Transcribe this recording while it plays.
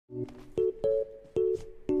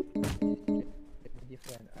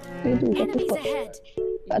Enemies ahead.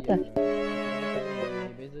 Kat atas.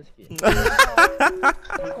 Beza sikit.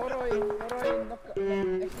 Koroi knock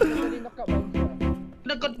up bang.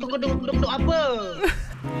 Kau duduk apa?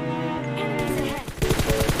 Enemies ahead.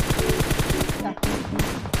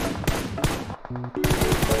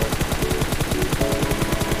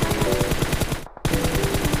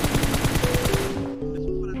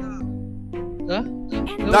 Hah?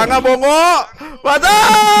 Jangan bongok.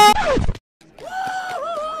 Patah.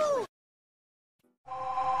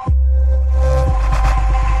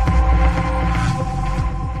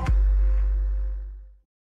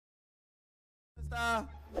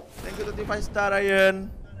 Thank you 25 star Ryan.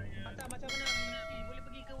 Macam mana? Boleh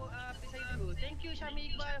pergi ke page saya dulu. Thank you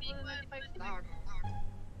Syami Iqbal for 95 star.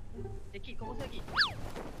 Cekik kau puasa lagi?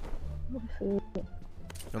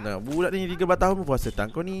 Kau tengok budak ni 13 tahun pun puasa tang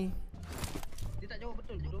kau ni. Dia tak jawab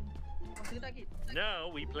betul tu. Puasa tak lagi?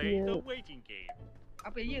 Now we play the waiting game.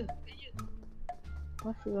 Apa ya?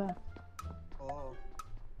 Puasa lah. Oh.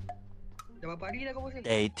 Dah berapa hari dah kau puasa?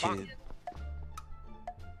 Day 2.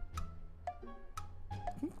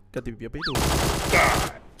 Kata pipi apa itu?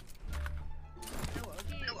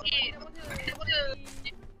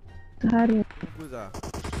 Sehari. Kuza.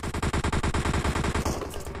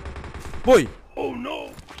 Boy. Oh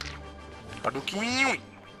no. Aduh Ki.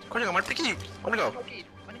 Kau jangan mati Ki. Mana kau?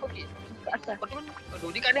 Mana kau Ki? Kat atas.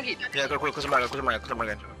 Aduh, dia kat mana Ki? Ya aku sembahkan.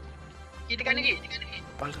 Ki dekat mana Ki?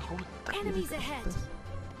 Pal kau tak. Enemies ahead.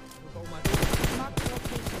 Mark the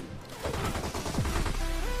location.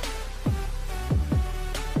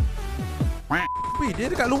 Wih,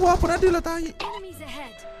 dia dekat luar pun ada lah tahi. Enemies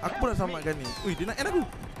ahead. Aku pun nak selamatkan ni. Wih, dia nak end aku.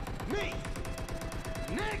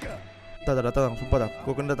 Tak datang, sumpah tak.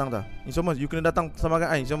 Kau kena datang tak? Insomus, you kena datang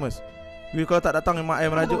samakan I, Insomus. Wih, kalau tak datang memang I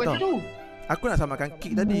merajuk tau. Aku nak samakan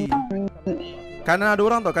kick tadi. Kanan ada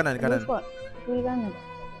orang tau, kanan. Kiri kanan.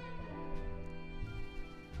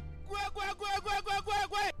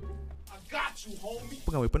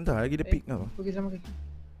 Pengawai pendah lagi dia pick kau. Pergi sama kaki.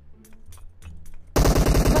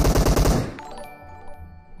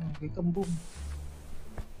 Pergi kembung.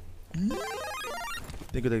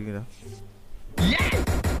 Tengok.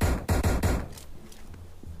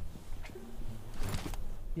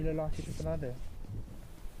 Gila lah, situ pernah ada.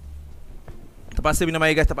 Terpaksa minum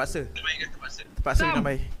air guys, terpaksa minum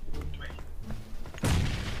air.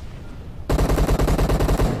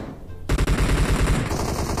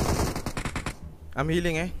 Ambil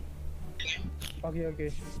healing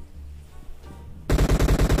Okey.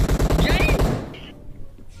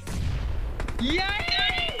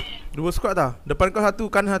 Yay! 2 squad dah. Depan kau satu,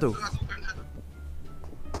 kanan satu.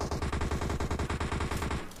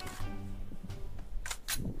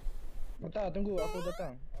 Tak, tunggu aku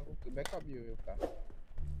datang. Aku backup you tak.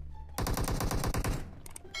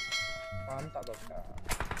 Mantap dokter.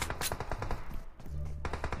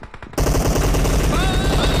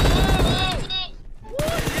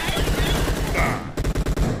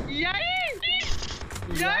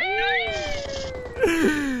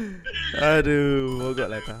 Aduh,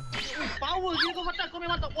 mogoklah kau. Power gila kau Fatah, kau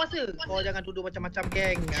memang tak puasa. Kau jangan tuduh macam-macam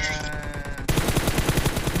geng.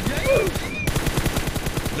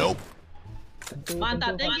 Nope.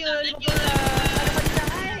 Mantap, thank you.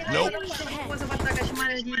 Nope. Puasa Fatah kat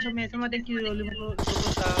Symal je comel. Semua thank you 50.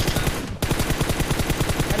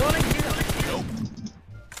 Ada orang lagi ke? Nope.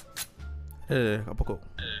 Apa kau?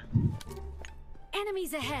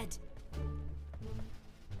 Enemies ahead.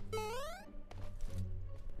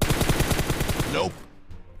 Nope.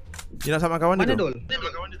 Dia nak sama kawan dia tu. Mana Dol?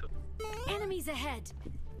 Enemies ahead.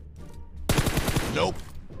 Nope.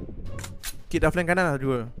 Kit dah flank kanan lah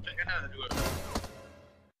juga.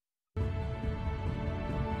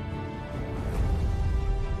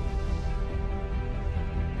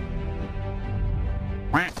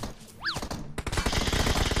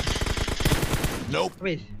 Nope.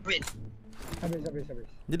 Habis. Habis.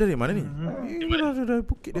 Dia dari mana ni? Dari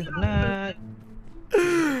bukit dia. Penat.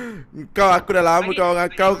 Kau, aku dah lama kau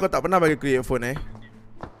dengan kau tak pernah bagi aku earphone Zah,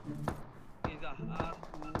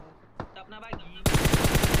 aku tak pernah bagi.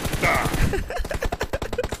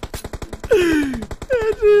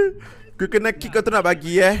 Aduh. Kau kena kick kau tu nak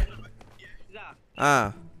bagi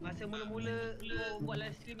Zah. Masa mula-mula kau buat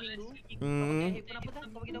live streaming tu, headphone apa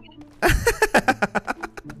tak? Kau bagi tahu aku.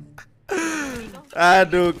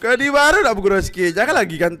 Aduh, kau ni baru nak bergurau sikit. Jangan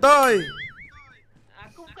lagi kantoi.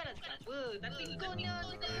 Aku bukan nak cakap apa, tapi kau ni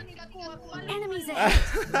aku malu. Enemies ahead.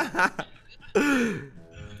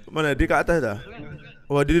 Mana dia kat atas dah?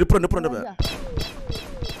 Oh, dia depan dah.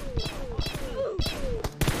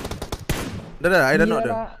 Dah, I dah knock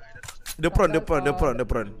dah. Dia prawn.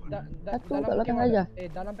 Satu kat belakang gajah.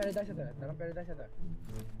 Dalam paradise ada.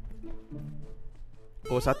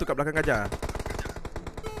 Oh, satu kat belakang gajah.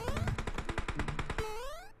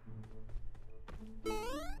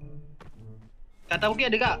 Kata Ki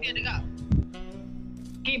ada kak?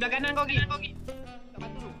 Ki, belah kanan kau Ki. Tak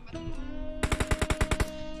bantu.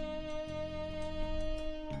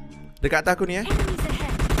 Dekat atas aku ni Enemies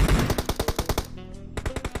ahead.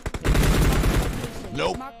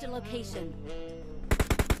 Nope. Marked a location.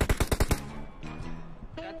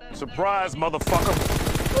 Surprise, motherfucker.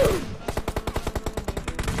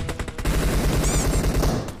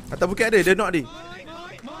 Atas bukit ada, dia knock dia.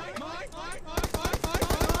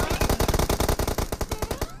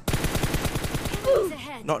 Enemies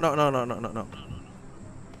ahead. Knock.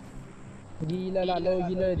 Gila lah, low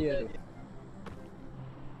gila dia tu.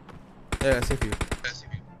 Save you.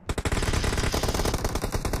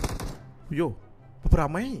 Yo, berapa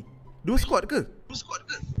ramai? 2 squad ke?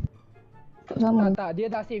 Tak sama. Tak, dia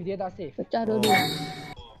dah save. Pecah dua-dua.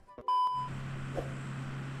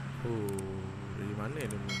 Oh, dari mana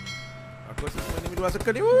ni? Aku rasa semua enemy 2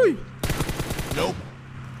 circle ni, woi. Nope.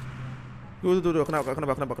 Tu, kenapa?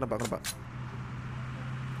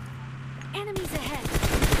 Enemies ahead.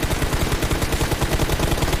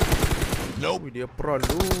 Nope. Ui, dia prawn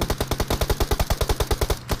tu.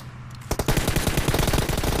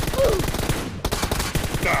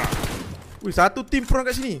 Wih, satu tim prawn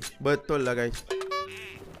kat sini. Betul lah guys.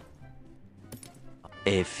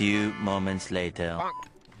 A few moments later.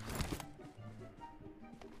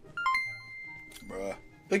 Bruh,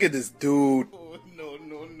 look at this dude. No.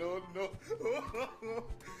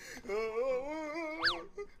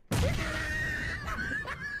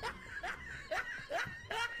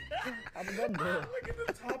 Apa benda? Look at the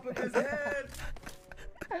top of his head.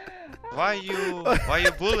 Why you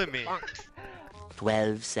bullying me?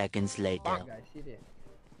 12 seconds later. Guys, serious.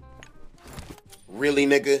 Really,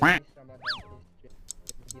 nigga?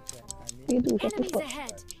 Itu satu Enemies spot.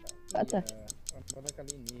 ahead. Kat atas. Pada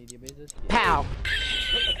kali ni dia beza sikit. Pow.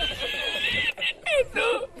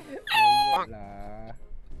 Lah.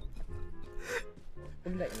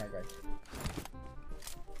 Relax lah guys.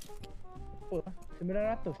 Oh,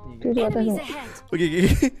 900 ni. Tu atas Enemies tu. ahead. Okay.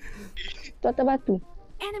 Tu atas batu.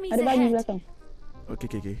 Enemies Ada bagi ahead. belakang.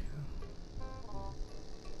 Okay.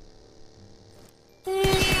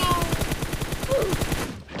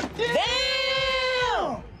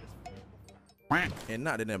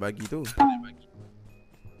 Enak dia nak bagi tu.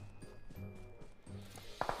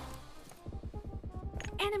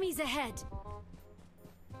 Enemies ahead.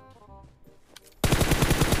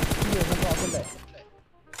 Dia nampak aku lag.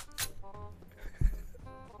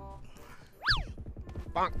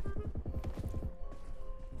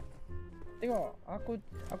 Tengok,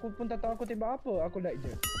 aku pun tak tahu aku tembak apa, aku lag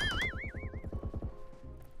je.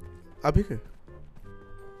 Habis ke?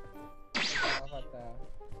 Fattah.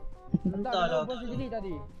 Tak ada bom sendiri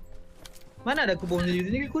tadi. Mana ada aku bom sendiri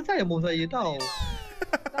ni? Kuza yang bom saya tau.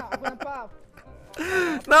 Tak, aku nampak.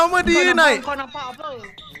 Nama dia naik. Kau nampak apa?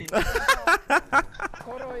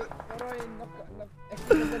 Koroi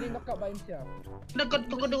accidentally knock out by himself. Kau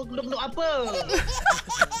apa?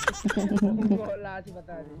 Tengok lah si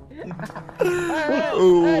Fattahzie.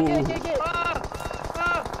 Okay.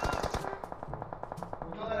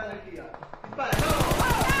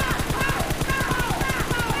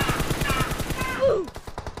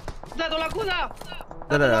 Kuza, tolong aku Kuza.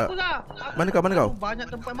 Dah. Kuza. Mana kau? Banyak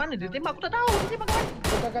tempat mana dia tembak aku tak tahu. Dia tembak kan?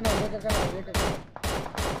 Dia kat kanan.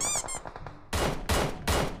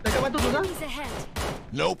 Dekat batu Kuza. Enemies ahead.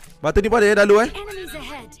 Nope. Batu ni pada dah lalu Enemies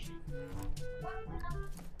ahead.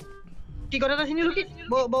 Ki kau datang sini dulu Ki.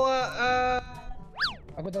 Bawa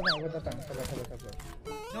Aku datang. Sabar.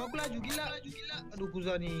 Nama aku laju gila. Aduh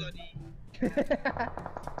Kuza ni.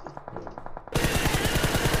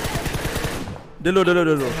 Dulu.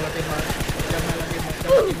 Janganlah tembak.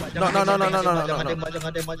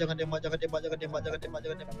 Jangan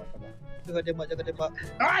tembak.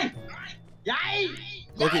 Ai! Yai!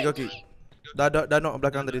 Okey. Dah knock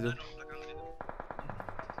belakang tadi tu.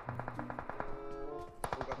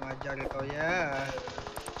 Bukan ngajar ke kau ya.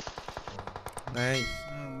 Nice.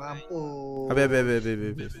 Mampu.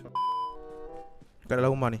 Habis. Kat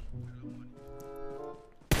dalam rumah ni.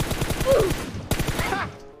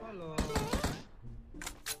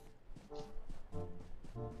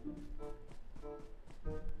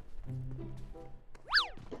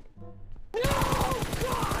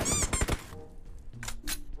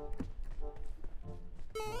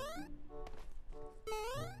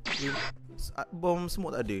 Bom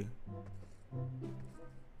smoke tak ada.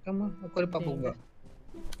 Kamu aku ada 4 bunga.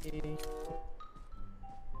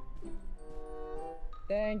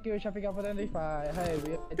 Thank you Syafiqah for 25. Hai,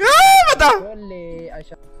 Patah. boleh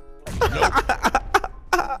Aisyah.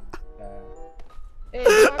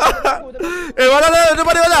 Patah dah,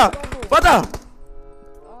 depan dia patah. Patah.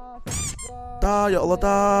 Tak, ya Allah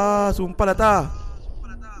tak. Sumpah lah tak.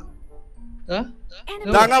 Enemy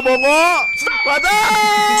Jangan bongok. Patah.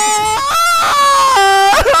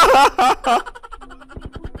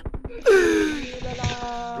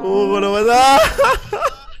 Oh, bola patah.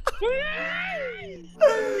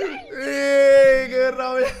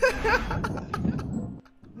 Geram.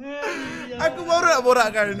 Aku baru nak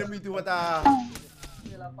borakkan enemy tu patah.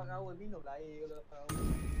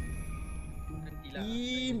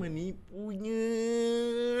 Ih, menipunya.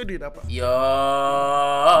 Dia dapat.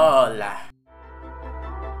 Yalah.